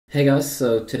Hey guys,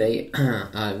 so today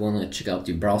I want to check out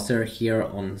the browser here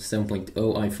on 7.0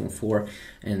 iPhone 4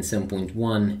 and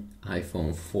 7.1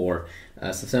 iPhone 4.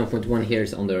 So 7.1 here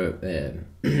is on the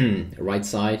right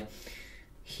side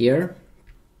here,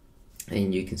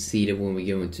 and you can see that when we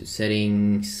go into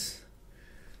settings,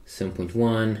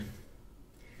 7.1,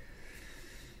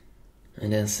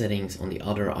 and then settings on the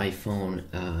other iPhone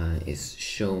is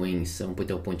showing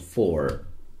 7.0.4.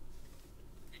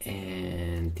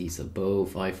 And these are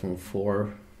both iPhone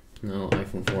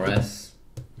 4S.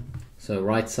 So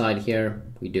right side here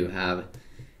we do have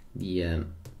the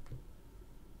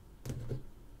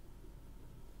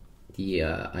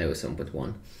iOS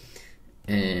 7.1,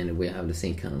 and we have the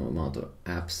same kind of amount of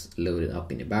apps loaded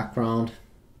up in the background.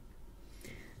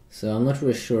 So I'm not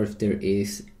really sure if there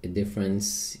is a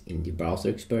difference in the browser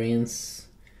experience.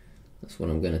 That's what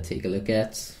I'm gonna take a look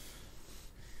at.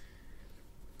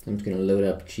 I'm just going to load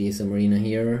up GSM Arena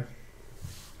here.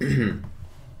 And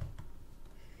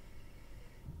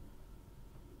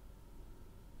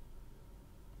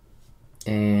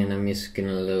I'm just going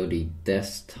to load the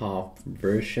desktop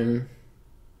version.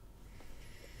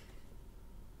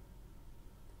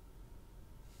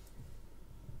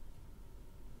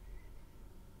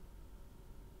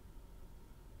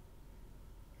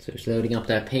 So it's loading up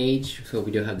that page. So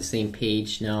we do have the same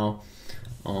page now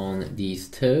on these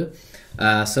two.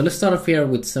 So let's start off here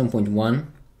with 7.1,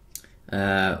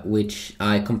 which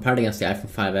I compared against the iPhone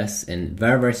 5S, and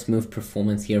very smooth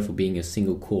performance here for being a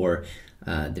single core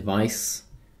device.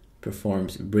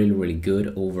 Performs really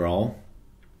good overall.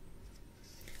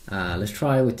 Let's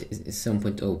try with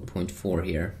 7.0.4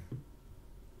 here.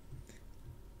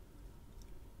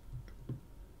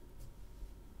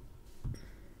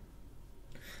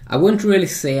 I wouldn't really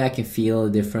say I can feel a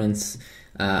difference.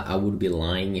 I would be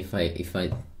lying if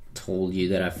I told you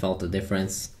that I felt a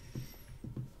difference.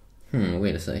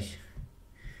 Wait a sec.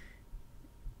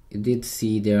 You did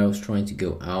see there I was trying to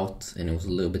go out and it was a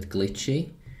little bit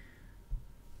glitchy.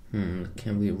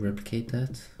 Can we replicate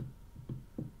that?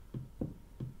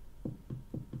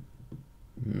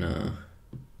 No.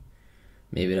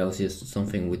 Maybe that was just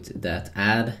something with that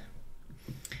ad.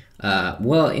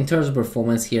 Well, in terms of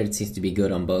performance here, it seems to be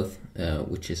good on both,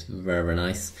 which is very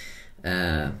nice.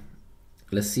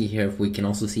 Let's see here if we can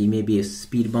also see maybe a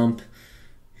speed bump.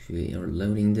 If we are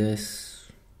loading this.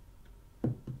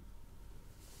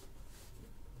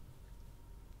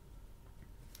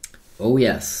 Oh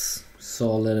yes,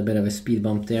 saw a little bit of a speed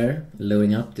bump there,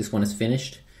 loading up. This one is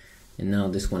finished, and now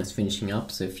this one is finishing up,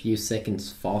 so a few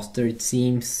seconds faster it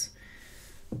seems.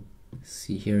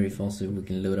 See here if also we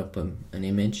can load up an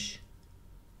image.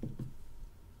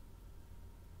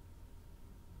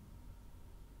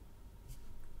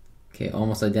 Okay,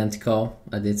 almost identical.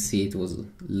 I did see it was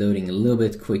loading a little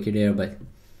bit quicker there, but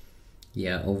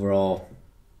yeah, overall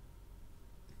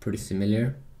pretty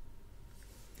similar.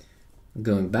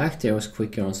 Going back there was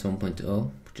quicker on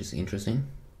 7.0, which is interesting.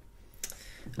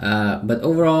 But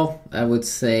overall, I would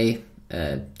say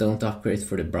don't upgrade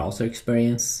for the browser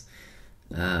experience.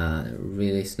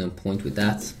 Really is no point with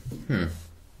that.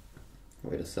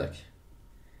 Wait a sec.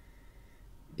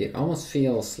 It almost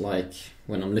feels like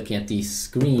when I'm looking at these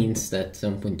screens that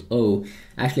 7.0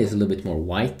 actually is a little bit more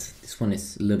white. This one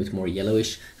is a little bit more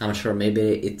yellowish. I'm not sure, maybe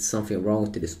it's something wrong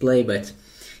with the display, but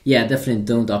yeah, definitely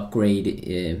don't upgrade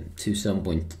to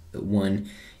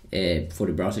 7.1 for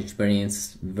the browser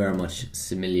experience. Very much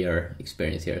similar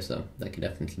experience here, so that could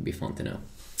definitely be fun to know.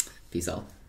 Peace out.